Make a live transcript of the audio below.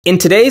In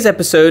today's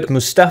episode,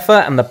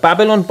 Mustafa and the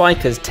Babylon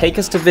bikers take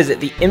us to visit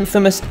the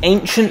infamous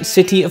ancient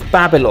city of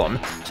Babylon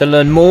to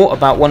learn more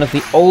about one of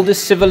the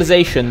oldest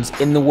civilizations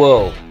in the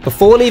world.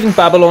 Before leaving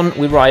Babylon,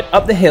 we ride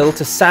up the hill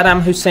to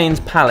Saddam Hussein's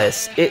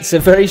palace. It's a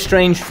very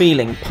strange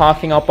feeling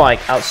parking our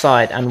bike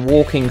outside and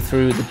walking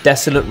through the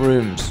desolate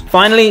rooms.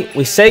 Finally,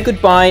 we say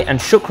goodbye and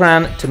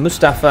shukran to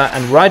Mustafa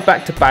and ride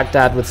back to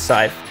Baghdad with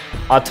Saif.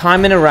 Our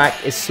time in Iraq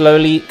is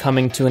slowly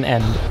coming to an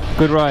end.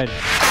 Good ride.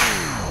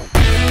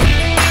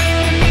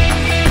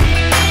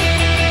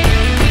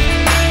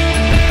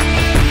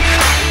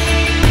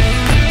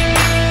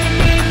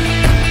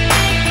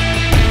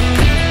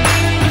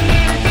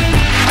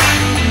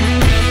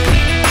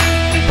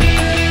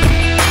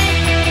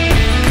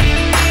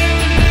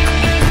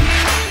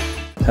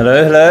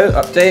 Hello,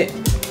 update.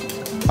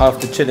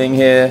 After chilling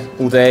here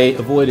all day,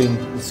 avoiding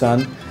the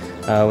sun,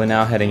 we're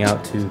now heading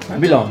out to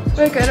Babylon.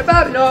 We're going to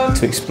Babylon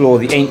to explore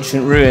the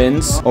ancient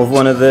ruins of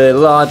one of the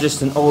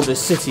largest and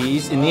oldest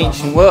cities in the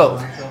ancient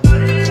world.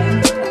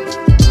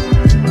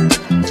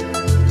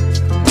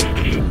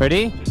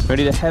 Ready?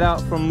 Ready to head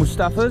out from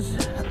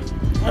Mustafa's?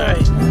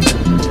 Alright.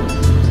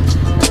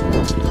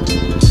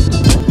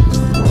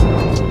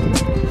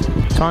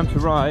 Time to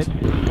ride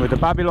with the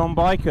Babylon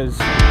bikers.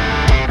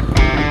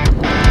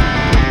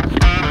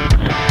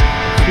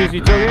 Excuse me,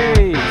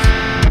 doggies.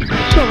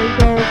 Sorry,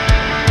 dog.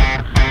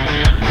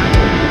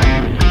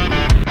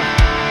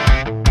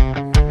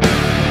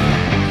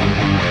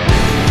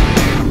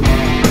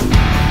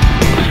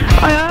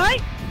 Hi.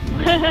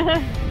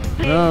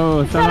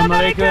 Oh, Salam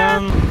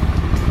alaikum.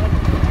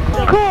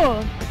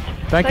 Cool.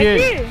 Thank you.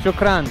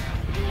 Shukran.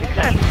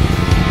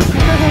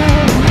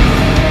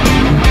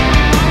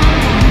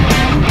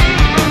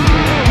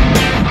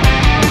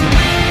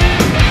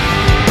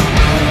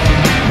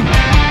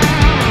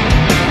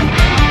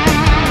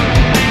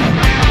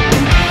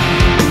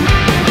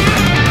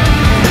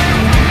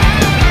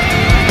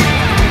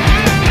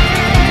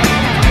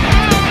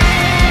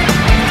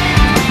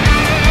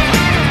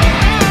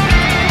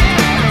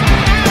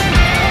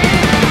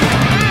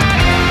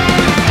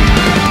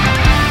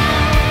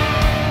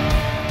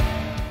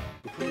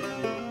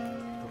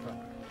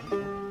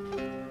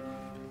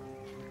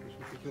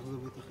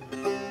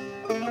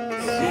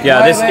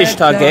 Yeah, this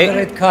Ishtar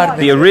Gate,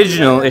 the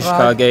original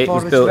Ishtar Gate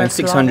was built in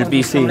 600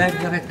 BC,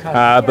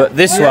 but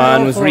this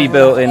one was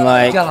rebuilt in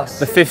like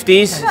the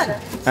 50s,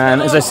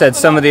 and as I said,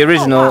 some of the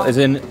original is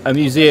in a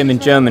museum in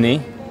Germany,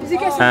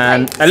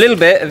 and a little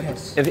bit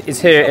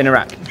is here in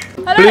Iraq.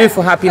 Blue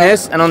for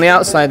happiness, and on the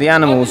outside the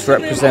animals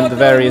represent the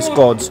various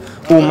gods,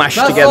 all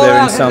mashed together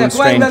in some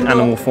strange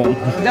animal form.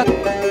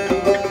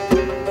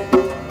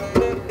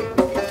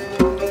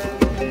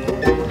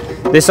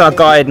 This is our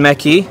guide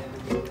Meki.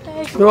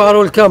 You are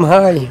welcome,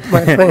 hi,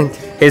 my friend.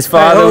 His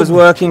father was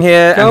working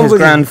here and his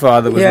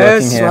grandfather was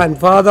working here. Yes, my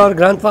father,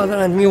 grandfather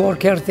and me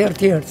work here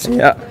 30 years.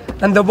 Yeah.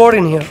 And the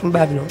born here in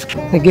Babylon.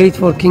 The gate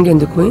for king and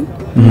the queen.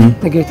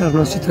 The gate are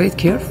not straight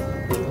curve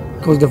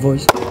because the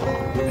voice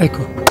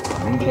echo.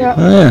 Yeah.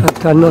 Oh, yeah. And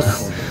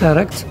cannot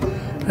direct.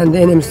 And the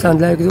enemy stand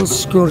like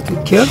this, security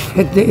curve,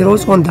 hit the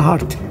arrows on the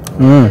heart.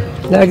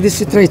 Like this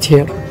straight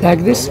here,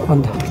 like this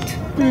on the heart.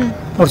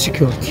 For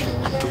security.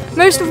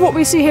 Most of what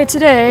we see here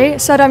today,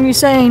 Saddam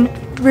Hussein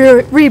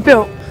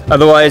rebuilt.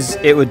 Otherwise,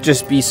 it would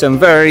just be some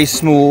very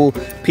small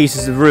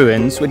pieces of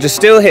ruins, which are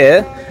still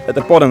here at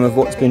the bottom of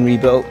what's been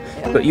rebuilt,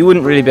 but you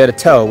wouldn't really be able to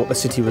tell what the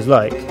city was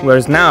like.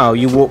 Whereas now,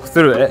 you walk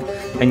through it,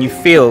 and you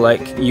feel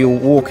like you're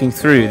walking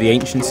through the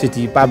ancient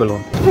city of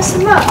Babylon.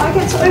 Listen, Matt, I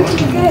get to open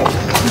the gate.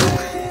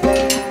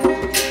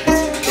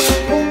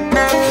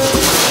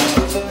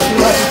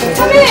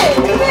 Come here,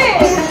 come here.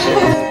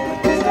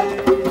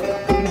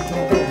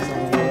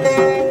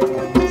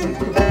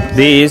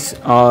 These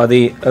are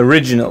the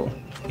original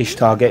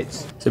Ishtar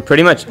gates. So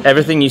pretty much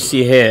everything you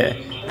see here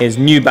is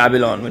New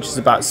Babylon, which is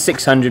about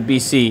 600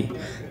 BC.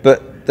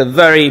 But the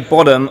very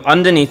bottom,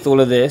 underneath all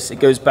of this, it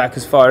goes back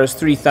as far as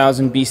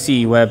 3000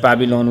 BC, where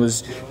Babylon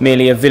was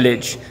merely a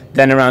village.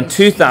 Then around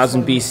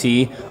 2000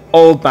 BC,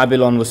 Old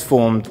Babylon was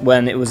formed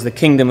when it was the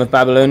Kingdom of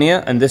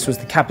Babylonia, and this was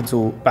the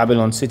capital,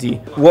 Babylon city.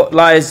 What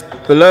lies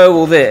below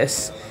all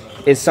this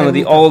is some of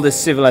the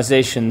oldest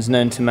civilizations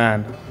known to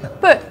man.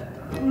 But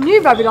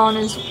New Babylon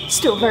is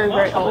still very,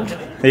 very old.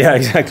 Yeah,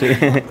 exactly.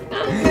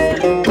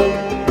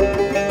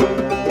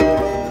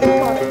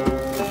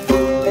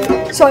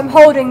 So I'm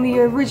holding the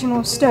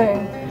original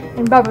stone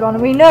in Babylon,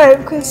 and we know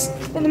because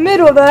in the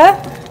middle there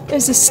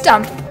is a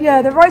stamp.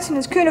 Yeah, the writing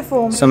is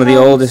cuneiform. Some of the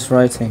oldest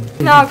writing.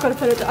 Now I've got to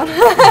put it down.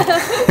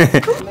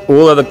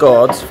 All other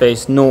gods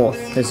face north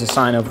as a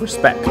sign of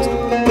respect.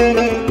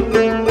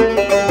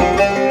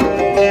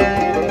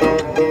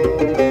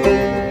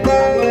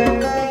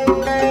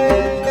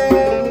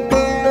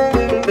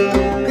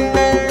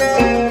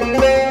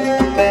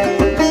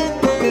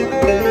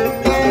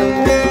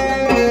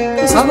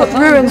 This is what the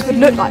ruins would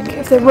look like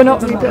if they were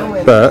not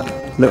rebuilt. But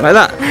look like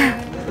that.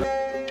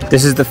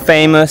 This is the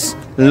famous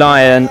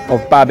Lion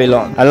of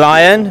Babylon. A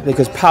lion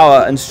because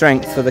power and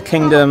strength for the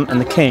kingdom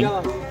and the king.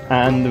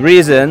 And the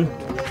reason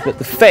that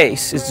the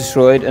face is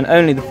destroyed, and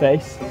only the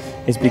face,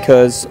 is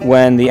because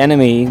when the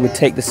enemy would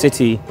take the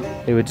city,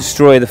 they would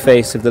destroy the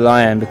face of the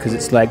lion, because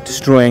it's like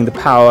destroying the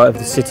power of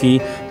the city,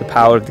 the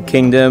power of the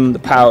kingdom, the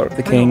power of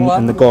the king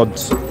and the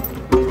gods.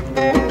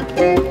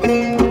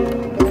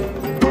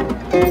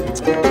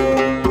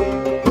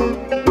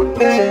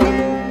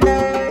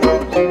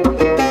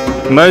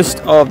 Most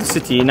of the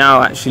city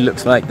now actually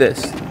looks like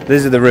this.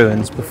 These are the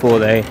ruins before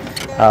they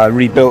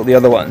rebuilt the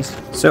other ones.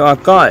 So our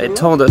guide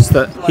told us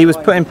that he was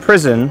put in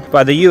prison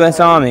by the US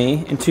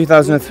Army in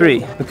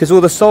 2003 because all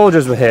the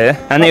soldiers were here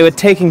and they were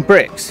taking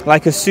bricks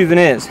like as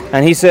souvenirs.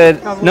 And he said,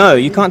 no,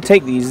 you can't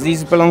take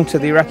these belong to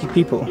the Iraqi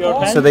people.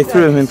 So they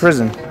threw him in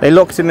prison. They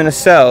locked him in a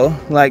cell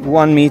like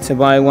 1 meter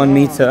by 1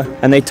 meter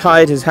and they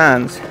tied his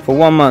hands for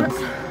 1 month.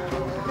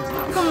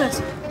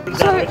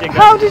 So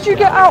how did you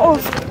get out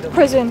of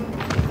prison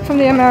from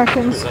the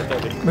Americans?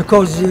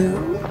 Because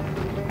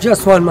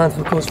just 1 month,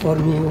 because for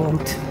me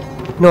want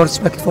no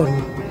respect for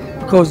me.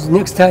 Because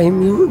next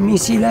time you me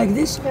see like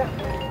this,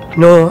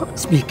 no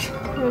speak.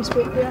 No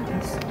speak,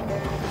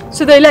 yeah.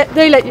 So they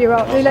let you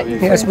out. They let you.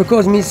 Yes, through.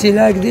 because me see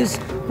like this.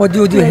 What do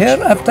you do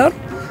here after?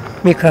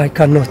 Me cry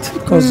cannot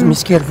because me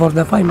scared for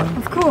the family.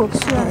 Of course,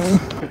 yeah.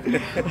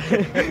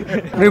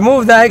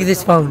 Remove the egg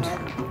this found,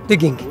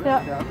 digging.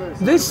 Yeah.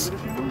 This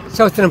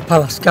Southern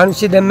Palace. Can you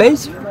see the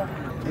maze?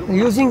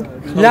 Using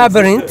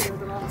labyrinth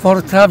for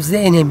traps the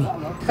enemy.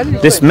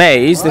 This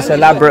maze, this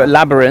elaborate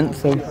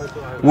labyrinth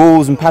of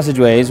walls and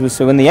passageways, was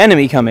so when the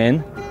enemy come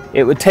in,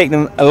 it would take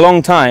them a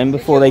long time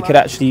before they could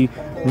actually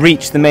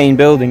reach the main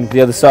building the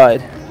other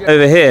side.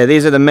 Over here,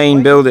 these are the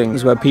main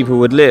buildings where people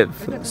would live.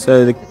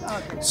 So the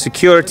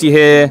security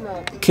here,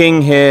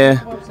 king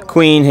here,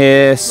 queen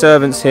here,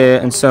 servants here,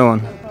 and so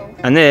on.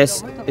 And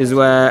this is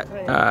where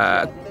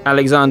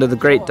Alexander the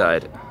Great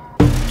died.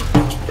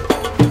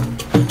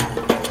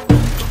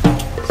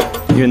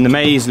 You're in the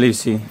maze,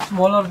 Lucy.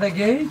 Smaller the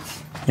gate.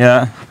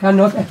 Yeah.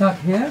 Cannot attack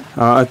here.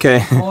 Oh,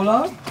 okay.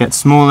 Smaller. Get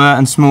smaller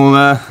and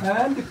smaller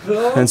And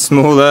close. and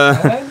smaller.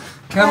 And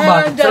come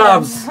back.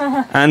 Traps.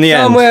 And the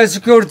end. Somewhere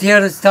security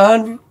here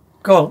stand.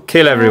 Go.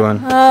 Kill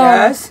everyone.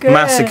 Yes. Good.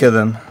 Massacre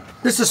them.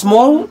 This is a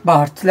small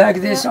part like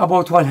this,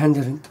 about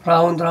 100.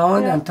 Round,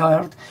 and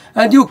tired.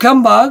 And you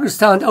come back,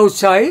 stand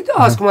outside,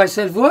 ask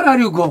myself, where are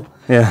you go?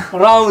 Yeah.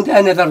 Round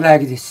another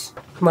like this.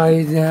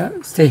 My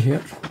stay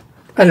here.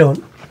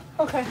 Alone.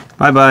 Okay.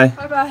 Bye bye.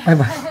 Bye bye. Bye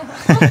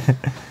bye.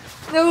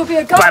 There will be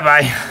a guard. Bye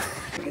bye.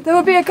 There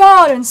will be a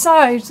guard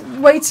inside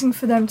waiting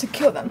for them to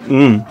kill them.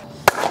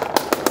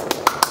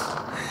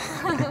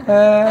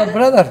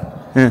 Brother.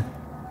 Yeah.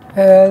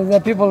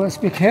 The people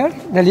speak here.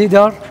 The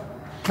leader.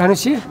 Can you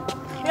see?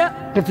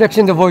 Yeah.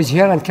 Reflection the voice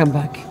here and come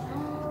back.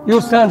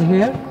 You stand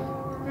here.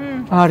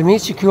 Army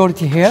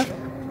security here.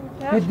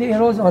 With the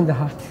arrows on the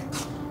heart.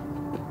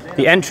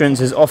 The entrance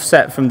is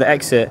offset from the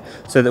exit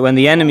so that when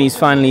the enemies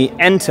finally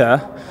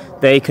enter,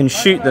 they can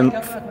shoot them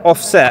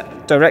offset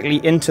directly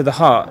into the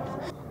heart.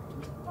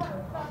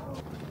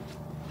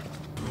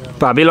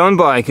 Babylon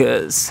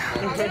bikers.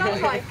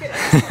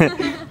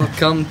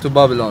 Welcome to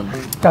Babylon.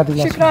 God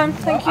bless you. Shukran.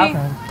 Thank you.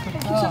 Thank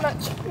you so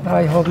much.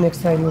 I hope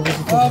next time you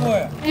visit.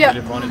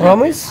 Yeah.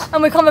 Promise?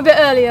 And we come a bit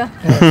earlier.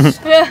 Yes.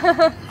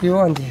 Yeah. You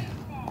want it?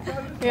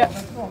 Yeah.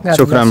 God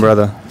Shukran, bless you.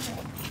 brother.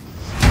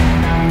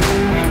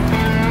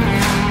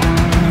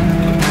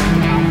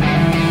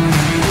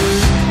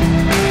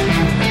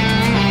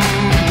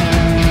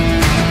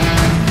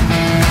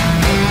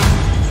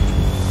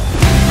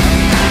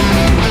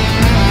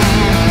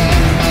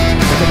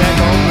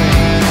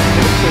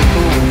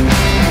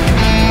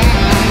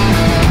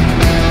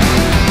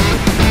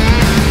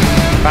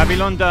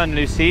 Babylon done,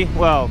 Lucy.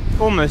 Well,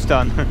 almost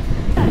done.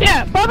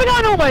 Yeah,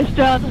 Babylon almost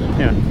done.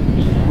 Yeah.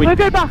 We'll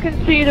go back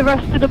and see the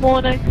rest of the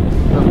morning.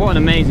 But what an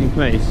amazing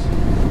place.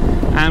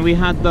 And we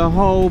had the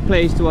whole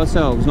place to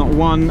ourselves, not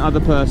one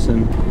other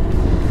person.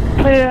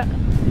 Yeah.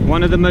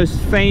 One of the most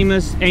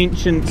famous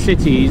ancient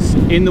cities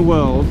in the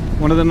world,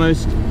 one of the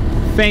most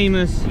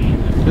famous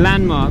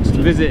landmarks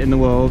to visit in the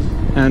world,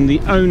 and the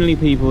only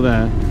people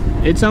there.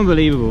 It's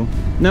unbelievable.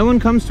 No one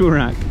comes to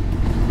Iraq.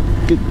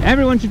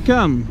 Everyone should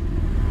come.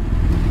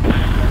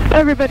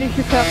 Everybody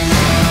should come.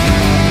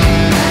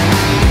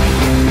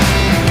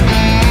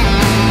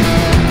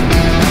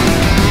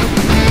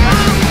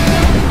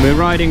 We're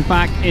riding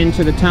back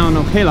into the town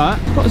of Hilla.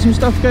 It's got some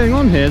stuff going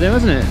on here though,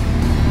 hasn't it?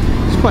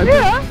 It's quite,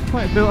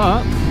 quite built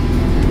up.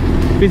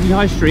 Busy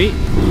high street.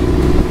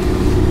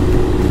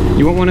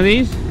 You want one of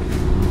these?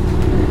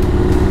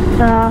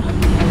 Nah.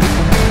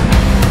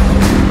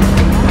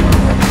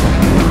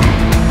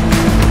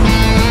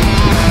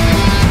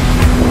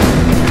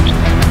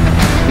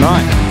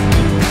 Nice.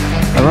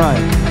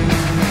 Alright.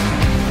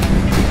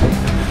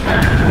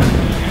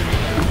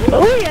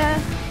 Oh yeah.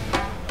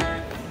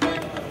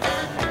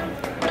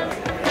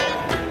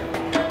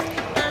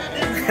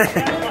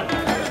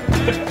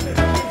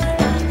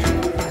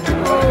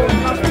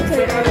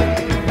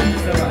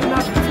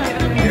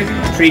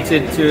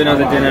 Treated to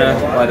another dinner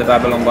by the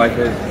Babylon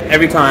bikers.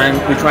 Every time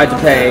we tried to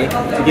pay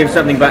to give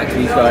something back to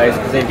these guys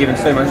because they've given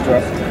so much to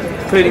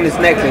us. including this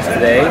necklace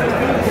today,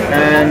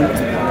 and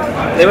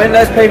they won't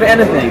let us pay for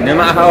anything, no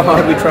matter how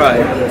hard we try.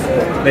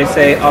 They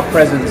say our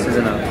presence is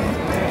enough.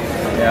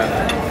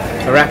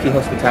 Yeah. Iraqi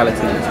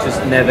hospitality is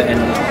just never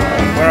ending.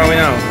 Where are we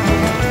now?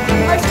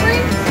 Ice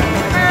cream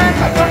and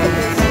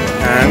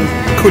And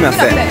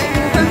kunafe.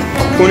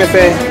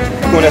 Kunafe,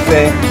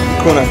 kunafe,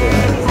 kunafe.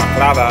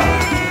 Lava.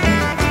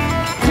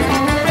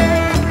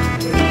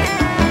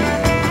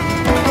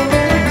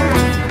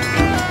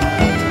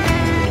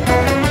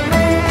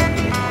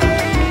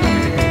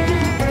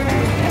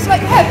 It's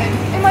like heaven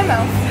in my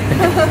mouth.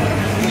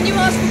 When you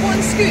ask for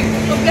one scoop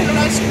of lemon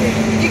ice cream,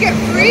 you get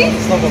free and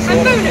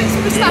bonus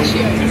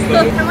pistachio.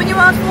 And when you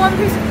ask for one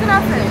piece of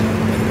kunafe,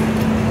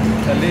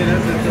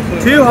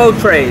 2 whole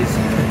trays.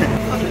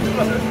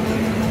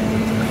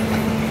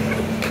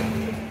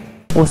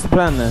 What's the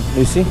plan then,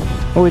 Lucy?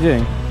 What are we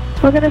doing?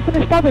 We're going to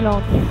finish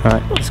Babylon.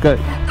 Alright, let's go.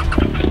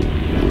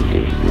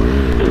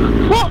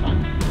 What?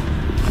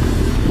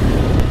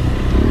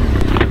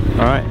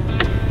 Alright.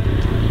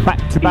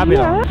 Back to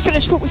Babylon. Yeah,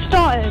 finish what we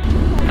started.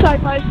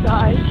 Side by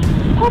side.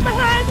 Hold my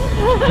hand!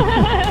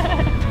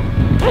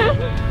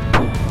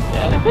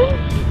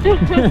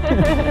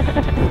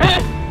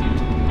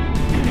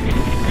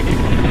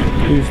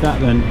 Who's that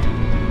then?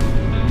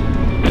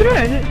 I don't know,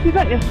 I didn't see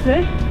that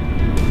yesterday.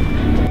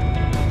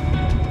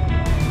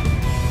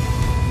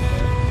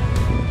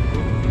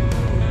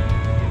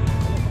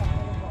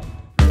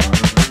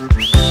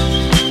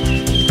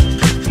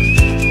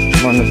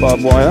 I'm on the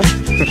barbed wire.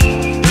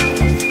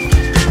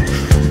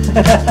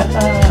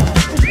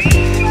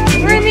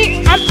 we're in the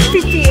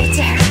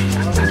amphitheatre.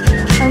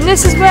 And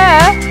this is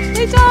where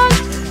they dance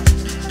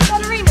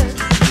ballerinas.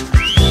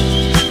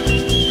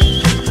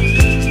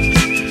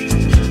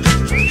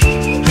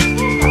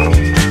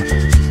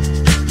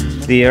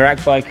 The Iraq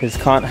bikers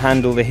can't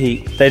handle the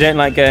heat. They don't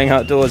like going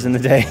outdoors in the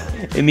day.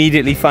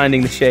 Immediately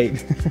finding the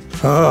shade.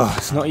 Oh,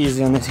 it's not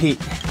easy on this heat.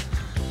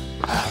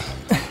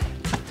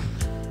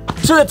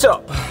 To the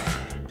top.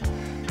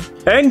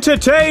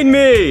 Entertain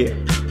me!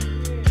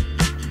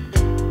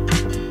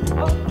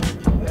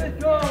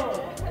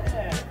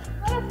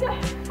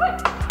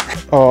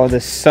 Oh, the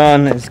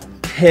sun is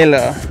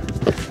killer.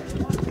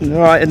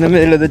 Right in the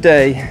middle of the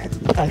day.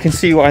 I can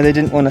see why they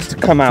didn't want us to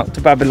come out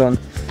to Babylon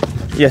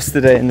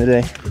yesterday in the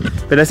day.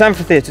 But this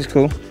amphitheatre is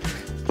cool.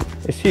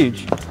 It's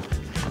huge.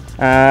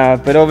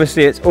 But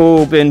obviously it's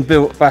all been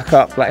built back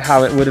up like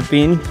how it would have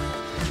been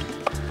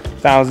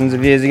thousands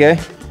of years ago.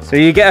 So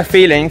you get a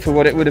feeling for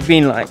what it would have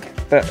been like.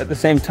 But at the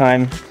same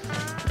time,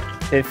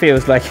 it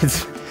feels like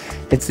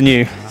it's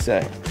new.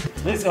 So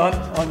This on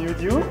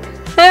YouTube?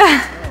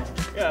 Yeah.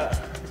 yeah,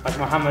 like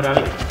Muhammad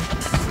Ali.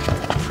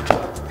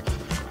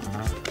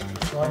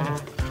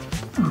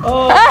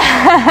 Oh,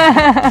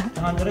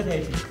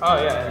 180. Oh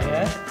yeah,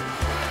 Yeah.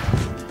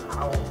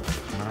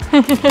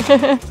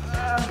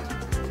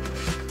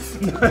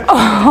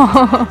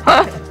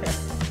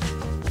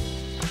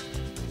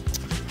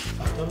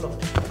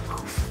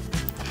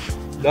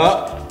 لا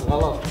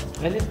غلط.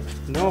 Really?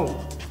 No.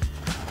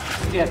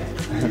 Yeah.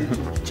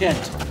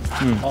 Change.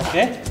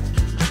 Okay.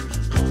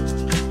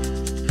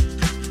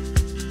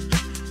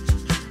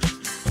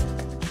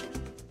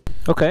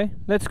 Okay,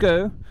 let's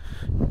go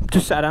to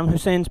Saddam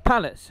Hussein's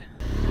palace.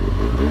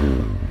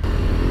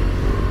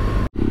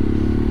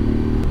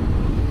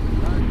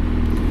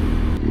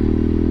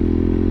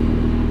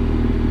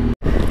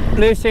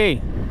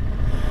 Lucy,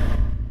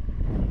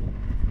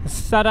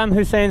 Saddam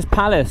Hussein's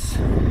palace.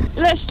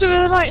 Let's do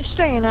a night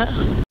stay in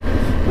it.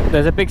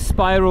 There's a big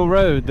spiral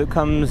road that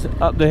comes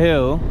up the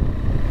hill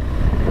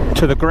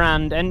to the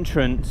grand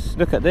entrance.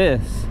 Look at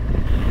this.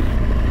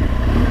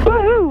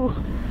 Woohoo!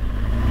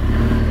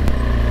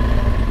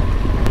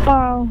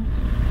 Wow.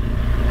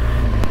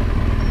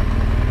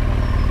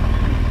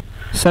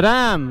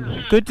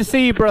 Saddam, good to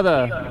see you,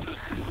 brother.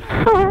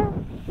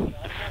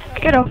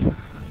 Get off.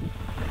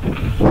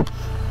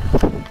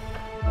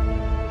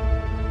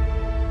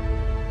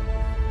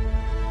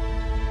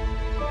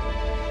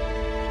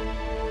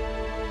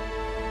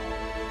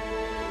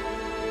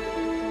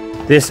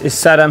 This is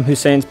Saddam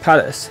Hussein's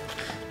palace.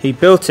 He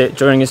built it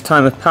during his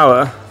time of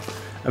power,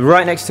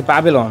 right next to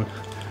Babylon,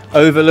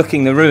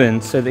 overlooking the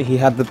ruins so that he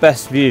had the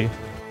best view.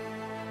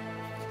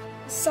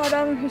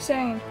 Saddam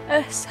Hussein.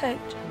 S-H.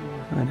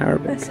 In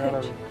Arabic.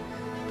 S-H.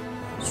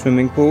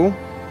 Swimming pool.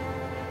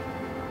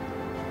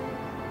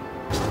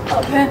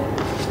 Up here.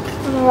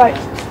 On the right.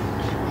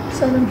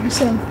 Saddam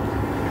Hussein.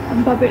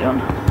 And Babylon.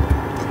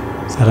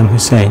 Saddam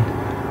Hussein.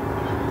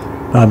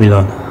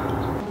 Babylon.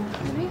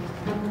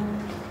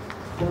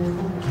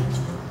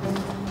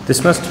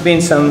 This must have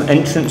been some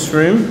entrance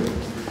room.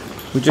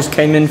 We just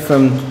came in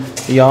from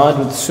the yard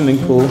with the swimming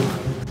pool.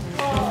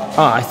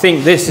 Ah, I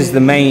think this is the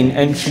main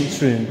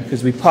entrance room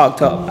because we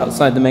parked up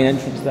outside the main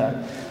entrance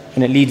there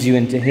and it leads you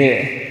into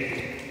here.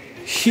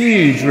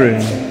 Huge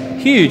room.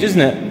 Huge,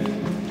 isn't it?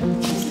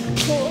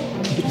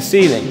 Look at the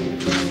ceiling.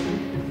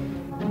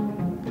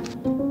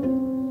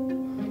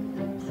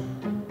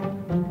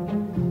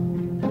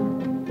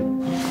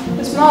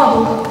 It's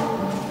marble.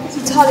 It's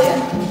Italian.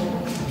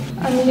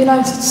 And the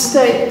United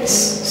States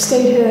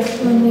stayed here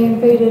when they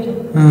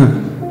invaded.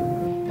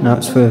 Now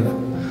it's for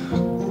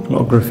a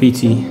lot of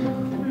graffiti.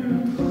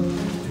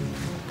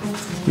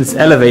 There's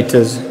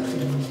elevators.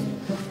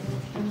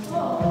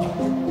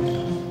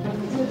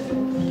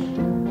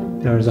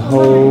 There is a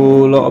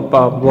whole lot of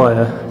barbed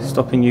wire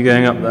stopping you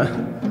going up there.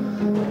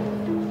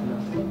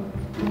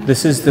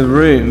 This is the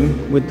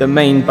room with the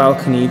main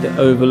balcony that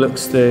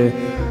overlooks the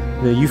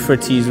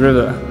Euphrates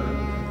River.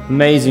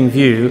 Amazing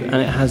view,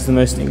 and it has the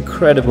most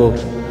incredible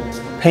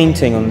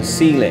painting on the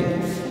ceiling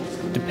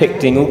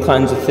depicting all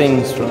kinds of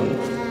things from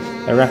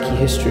Iraqi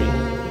history.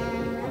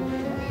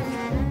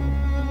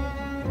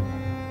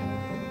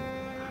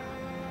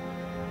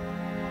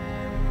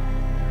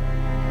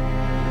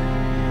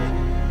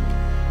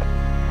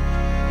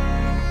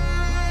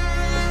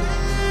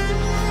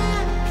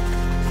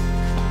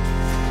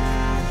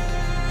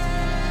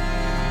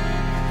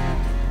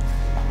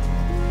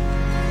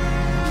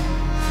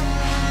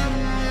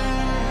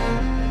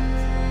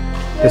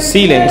 The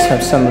ceilings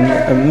have some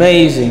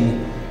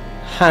amazing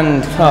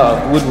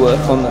hand-carved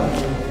woodwork on them.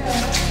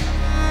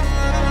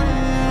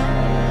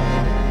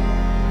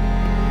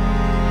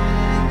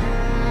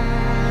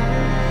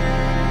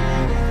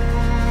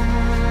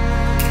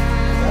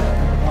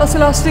 That's the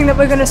last thing that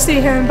we're going to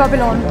see here in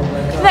Babylon.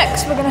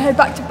 Next, we're going to head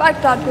back to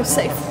Baghdad with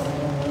Saif.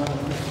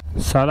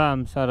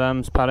 Salam,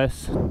 Saddam's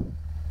palace.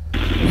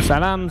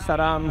 Salam,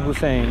 Saddam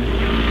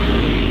Hussein.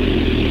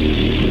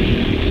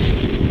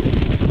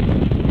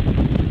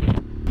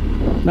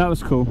 That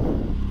was cool.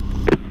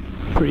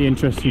 Pretty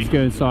interesting to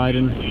go inside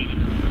and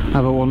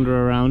have a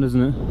wander around,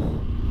 isn't it?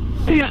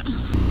 Yeah.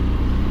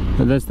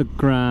 But there's the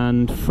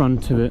grand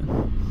front of it.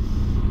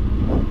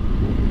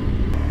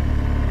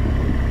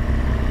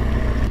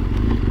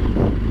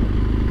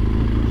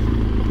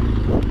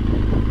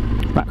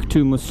 Back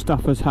to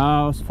Mustafa's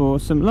house for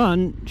some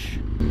lunch.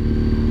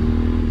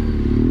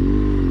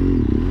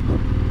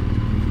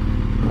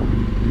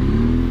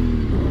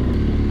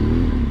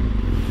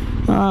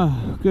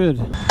 Ah, good.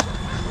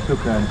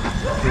 Shukran.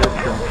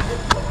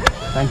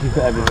 Thank you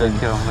for everything.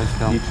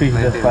 You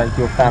treated us like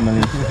your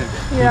family.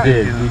 Yeah.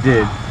 You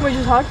did. Which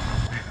is hard.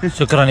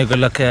 شكرا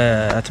يقول لك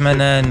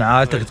اتمنى ان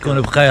عائلتك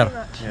تكون بخير.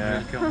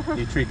 Yeah.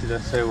 You treated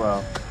us so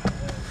well.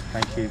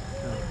 Thank you.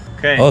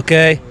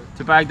 Okay.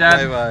 To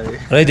Baghdad. Bye bye.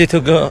 Ready to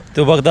go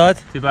to Baghdad?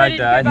 To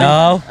Baghdad.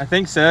 Now? I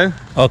think so.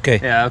 Okay.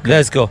 Yeah, okay.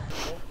 Let's go.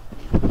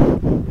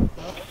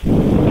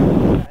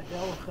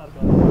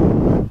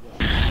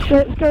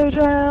 Let's go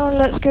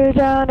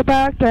down to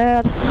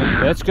Baghdad.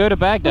 Let's go to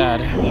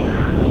Baghdad.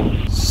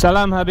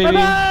 Salam habibi.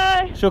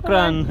 Bye-bye.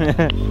 Shukran.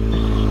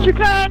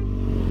 Shukran.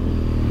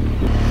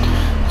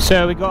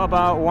 So we got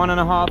about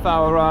 1.5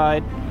 hour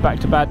ride back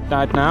to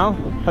Baghdad now.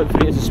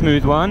 Hopefully it's a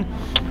smooth one.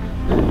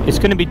 It's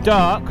going to be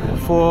dark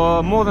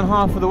for more than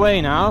half of the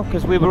way now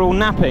because we were all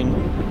napping.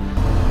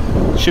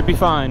 Should be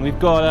fine. We've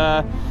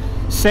got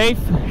Saif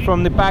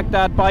from the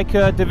Baghdad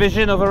biker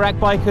division of Iraq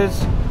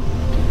bikers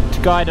to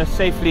guide us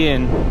safely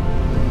in.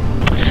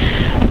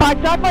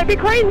 Baghdad might be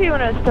crazy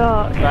when it's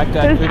dark.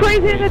 Baghdad It's could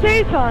crazy be in the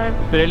daytime.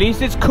 But at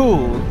least it's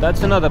cool.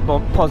 That's another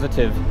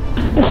positive.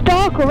 It's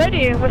dark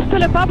already and we're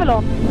still in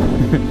Babylon.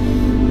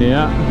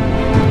 Yeah.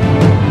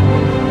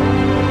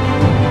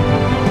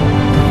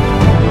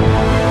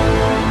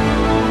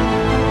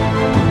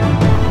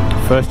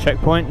 First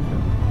checkpoint.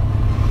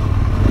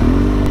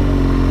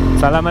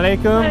 Salam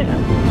alaikum.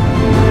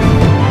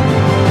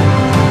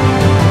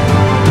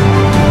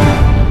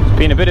 It's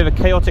been a bit of a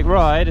chaotic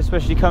ride,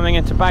 especially coming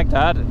into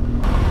Baghdad.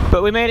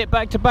 But we made it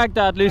back to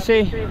Baghdad,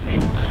 Lucy.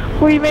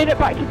 We made it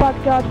back to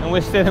Baghdad. And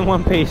we're still in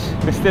one piece.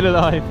 We're still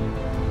alive.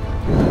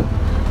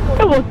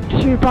 It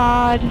wasn't too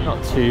bad.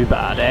 Not too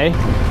bad, eh?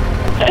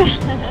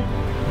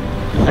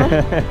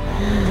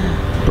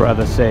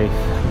 Brother Saif.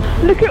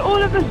 Look at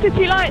all of the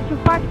city lights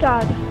of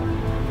Baghdad.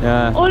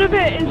 Yeah. All of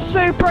it is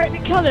so brightly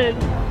coloured.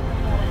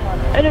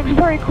 And it looks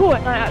very cool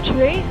at night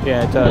actually.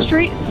 Yeah, it The does.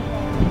 streets.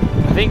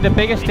 I think the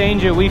biggest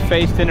danger we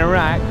faced in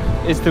Iraq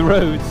is the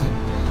roads.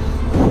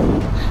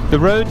 The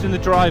roads and the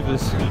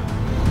drivers.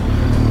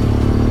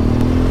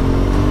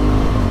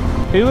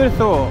 Who would have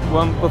thought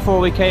before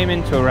we came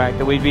into Iraq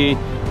that we'd be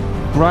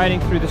riding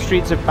through the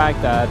streets of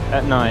Baghdad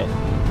at night?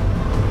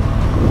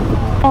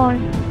 I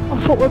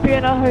thought we'd be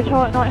in a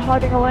hotel at night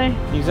hiding away.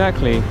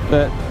 Exactly,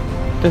 but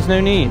there's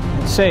no need.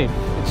 It's safe.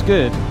 It's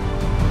good.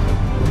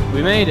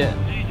 We made it.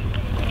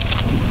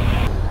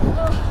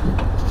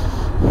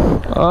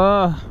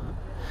 Oh,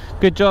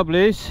 good job,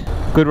 Luz.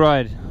 Good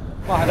ride.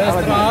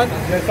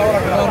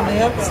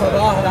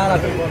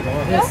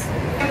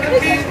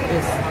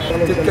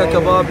 تكة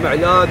كباب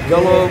معلات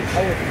قلب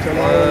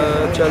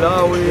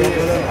جلاوي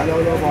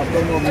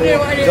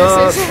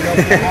دار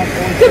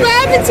Because I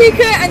had the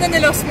tikka and then they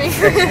lost me.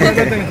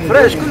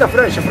 فريش كلها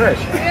فريش فريش.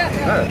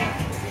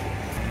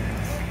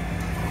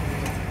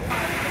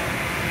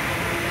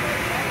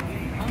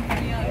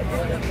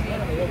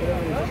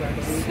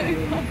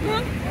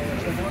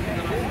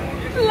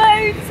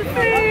 Loads of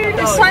food.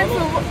 It's time for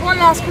one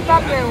last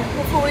kebab meal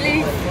before we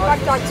leave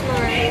Baghdad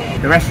tomorrow.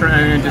 The restaurant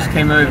owner just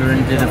came over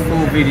and did a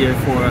full video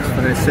for us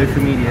for their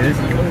social medias,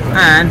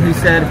 and he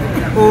said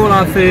all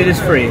our food is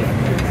free.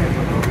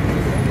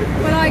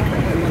 We're like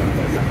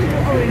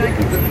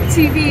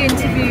TV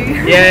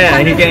interview. Yeah,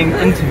 you're getting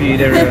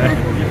interviewed everywhere.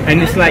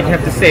 And it's like you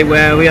have to say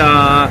where we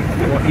are,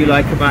 what you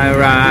like about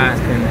Iraq,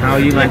 and how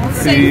you like the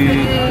food.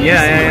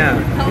 Yeah.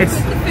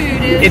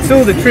 It's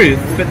all the truth,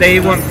 but they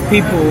want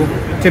people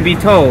to be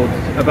told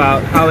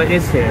about how it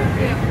is here.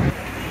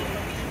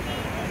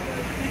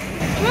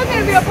 We're going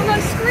to be up on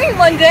that screen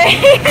one day.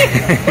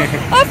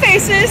 Our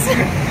faces.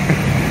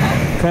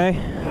 Okay,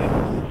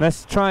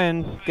 let's try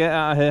and get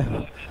out of here.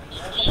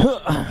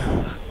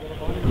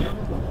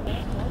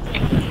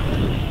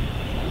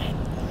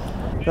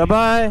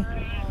 Bye-bye.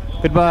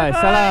 Goodbye.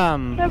 Bye-bye.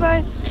 Salam.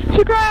 Bye-bye.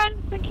 Shukran.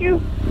 Thank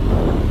you.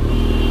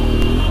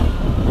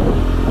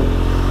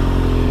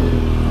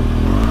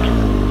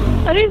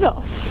 And he's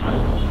off.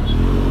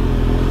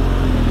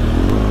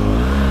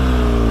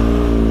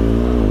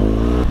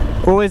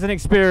 Always an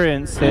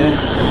experience here.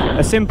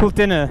 A simple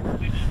dinner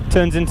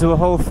turns into a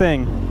whole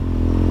thing.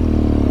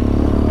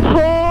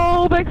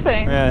 Whole big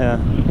thing. Yeah.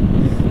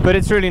 But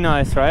it's really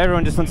nice, right?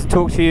 Everyone just wants to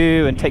talk to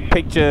you and take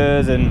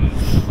pictures and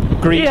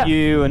greet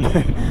you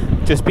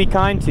and just be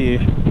kind to you.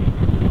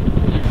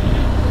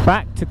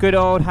 Back to good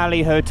old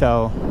Halley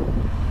Hotel.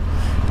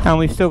 And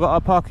we've still got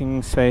our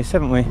parking space,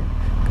 haven't we?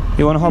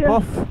 You want to hop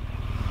off?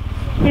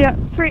 Yeah,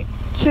 3,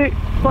 2,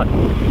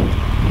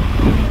 1.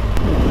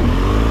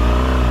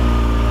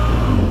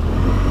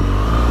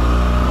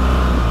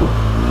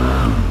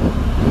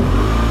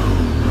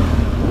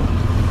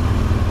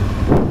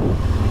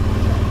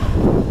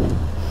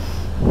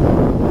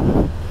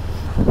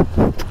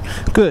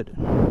 Good.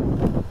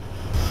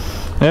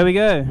 There we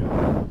go.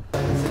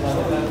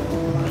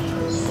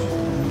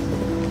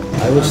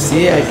 I will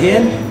see you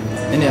again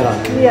in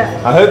Iraq.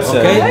 Yeah. I hope so.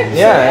 Okay?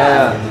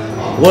 Yeah.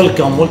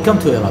 Welcome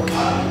to Iraq.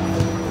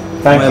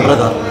 Thank My you.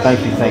 brother. Thank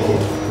you.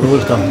 You're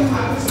welcome.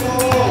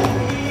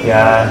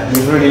 Yeah,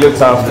 you've really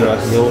looked after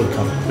us. You're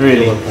welcome.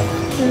 Really. You're welcome.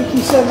 Thank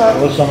you so much.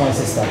 Welcome, my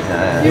sister.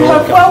 You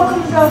have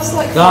welcomed us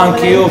like Thank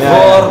family. you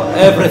for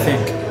everything.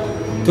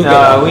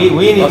 No, we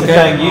need to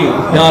thank you.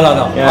 No.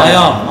 Yeah.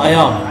 I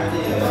am.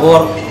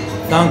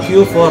 Thank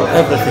you for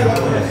everything.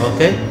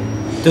 Okay?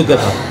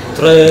 Together.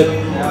 Trip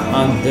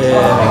and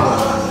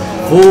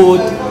food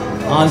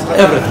and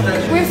everything.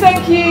 We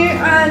thank you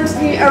and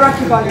the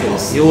Iraqi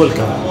bikers. You're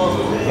welcome.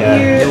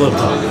 You're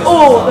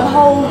welcome. The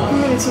whole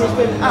community has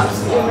been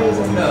absolutely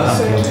amazing.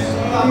 So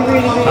we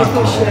really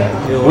appreciate it.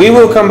 We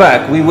will come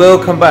back. We will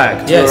come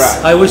back to Yes,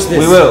 Iraq. I wish this.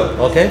 We will.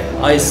 Okay?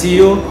 I see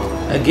you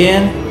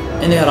again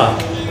in Iraq.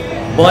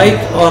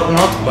 Bike or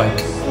not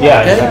bike.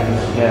 Yeah, Okay? exactly.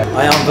 Yeah.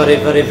 I am very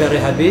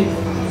happy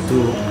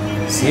to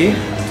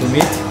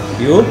meet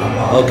you.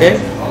 Okay?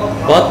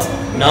 But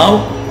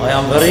now I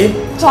am very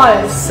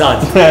Tired.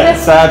 sad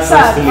Sad for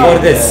us to leave. for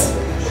this.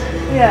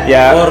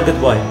 Yeah. For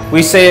goodbye.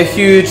 We say a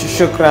huge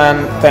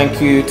shukran, thank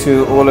you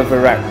to all of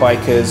Iraq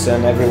bikers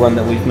and everyone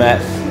that we've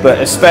met, but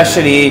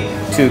especially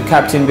to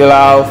Captain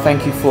Bilal.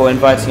 Thank you for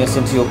inviting us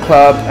into your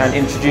club and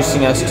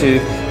introducing us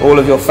to all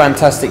of your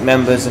fantastic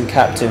members and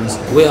captains.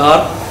 We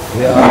are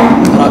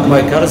Iraq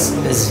bikers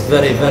is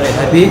very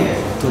happy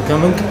to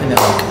coming in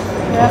Iraq.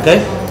 Okay?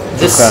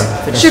 This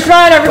Shukran. finish.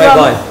 Shukran everyone.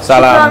 Bye bye.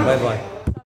 Salam. Bye bye.